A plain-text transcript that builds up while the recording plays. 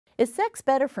Is sex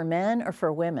better for men or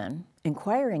for women?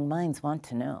 Inquiring minds want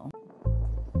to know.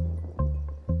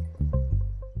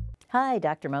 Hi,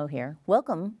 Dr. Mo here.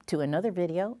 Welcome to another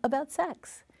video about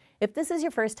sex. If this is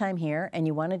your first time here and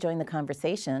you want to join the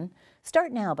conversation,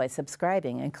 start now by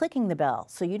subscribing and clicking the bell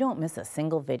so you don't miss a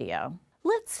single video.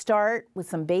 Let's start with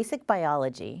some basic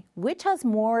biology. Which has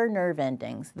more nerve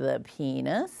endings, the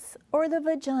penis or the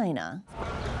vagina?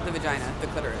 The vagina, the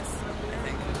clitoris, I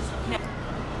think.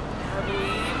 I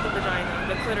believe the vagina,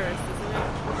 the clitoris, isn't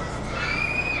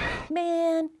it?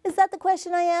 Man, is that the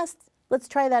question I asked? Let's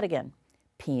try that again.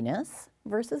 Penis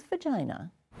versus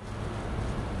vagina.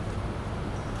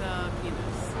 The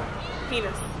penis.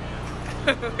 Penis.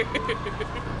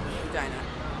 Vagina.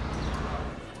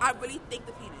 I really think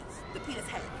the penis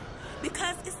head.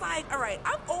 Because it's like, all right,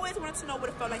 I've always wanted to know what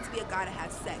it felt like to be a guy to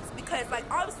have sex. Because, like,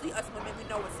 obviously us women, we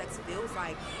know what sex feels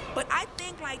like. But I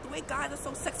think, like, the way guys are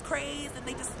so sex crazed and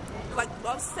they just, like,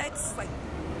 love sex, like,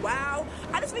 wow.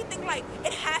 I just really think, like,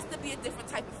 it has to be a different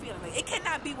type of feeling. Like, it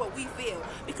cannot be what we feel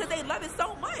because they love it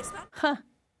so much. Huh.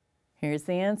 Here's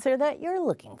the answer that you're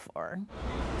looking for.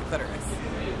 The clitoris.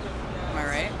 Am I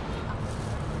right?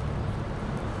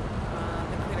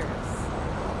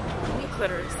 The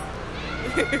clitoris.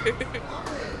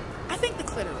 I think the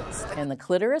clitoris. And the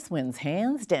clitoris wins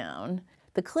hands down.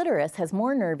 The clitoris has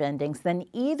more nerve endings than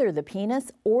either the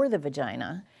penis or the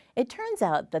vagina. It turns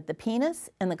out that the penis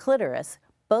and the clitoris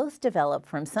both develop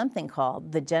from something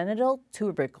called the genital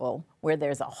tubercle, where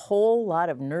there's a whole lot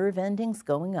of nerve endings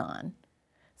going on.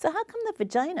 So how come the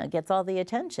vagina gets all the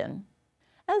attention?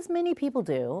 As many people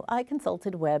do, I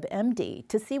consulted WebMD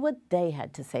to see what they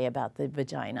had to say about the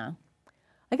vagina.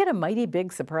 I got a mighty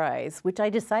big surprise, which I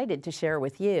decided to share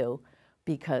with you,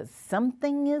 because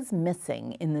something is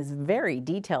missing in this very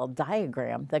detailed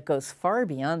diagram that goes far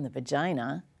beyond the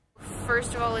vagina.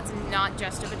 First of all, it's not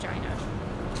just a vagina.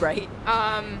 Right.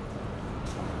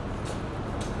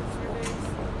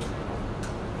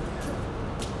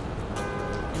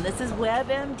 And this is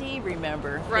WebMD,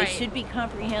 remember. Right. They should be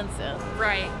comprehensive.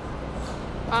 Right.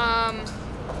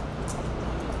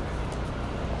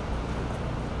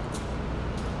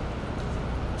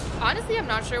 Honestly, I'm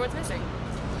not sure what's missing.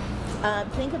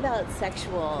 Think about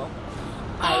sexual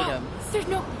items. There's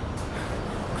no...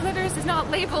 Clitoris is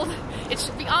not labeled. It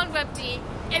should be on WebMD.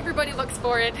 Everybody looks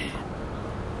for it.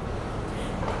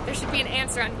 There should be an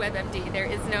answer on WebMD. There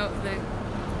is no... The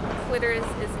clitoris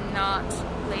is not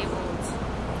labeled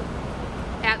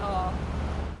at all.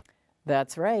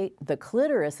 That's right. The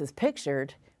clitoris is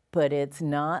pictured, but it's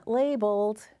not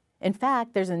labeled. In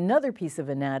fact, there's another piece of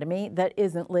anatomy that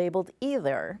isn't labeled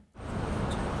either.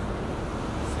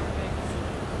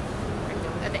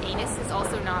 The anus is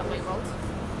also not labeled.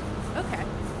 Okay.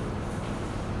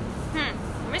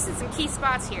 We're missing some key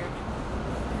spots here.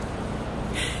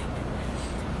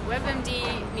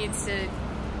 WebMD needs to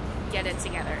get it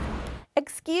together.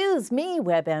 Excuse me,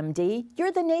 WebMD.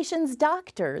 You're the nation's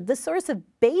doctor, the source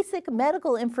of basic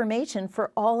medical information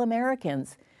for all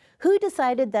Americans. Who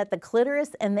decided that the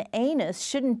clitoris and the anus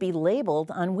shouldn't be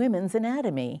labeled on women's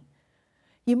anatomy?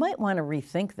 You might want to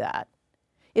rethink that.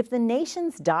 If the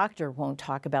nation's doctor won't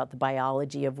talk about the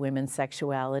biology of women's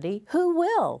sexuality, who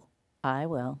will? I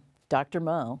will. Dr.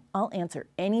 Mo, I'll answer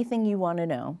anything you want to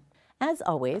know. As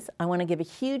always, I want to give a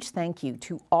huge thank you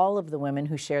to all of the women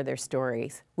who share their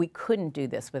stories. We couldn't do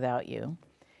this without you.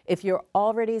 If you're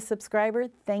already a subscriber,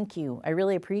 thank you. I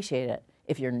really appreciate it.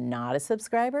 If you're not a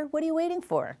subscriber, what are you waiting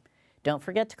for? Don't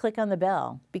forget to click on the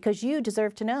bell, because you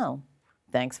deserve to know.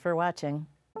 Thanks for watching.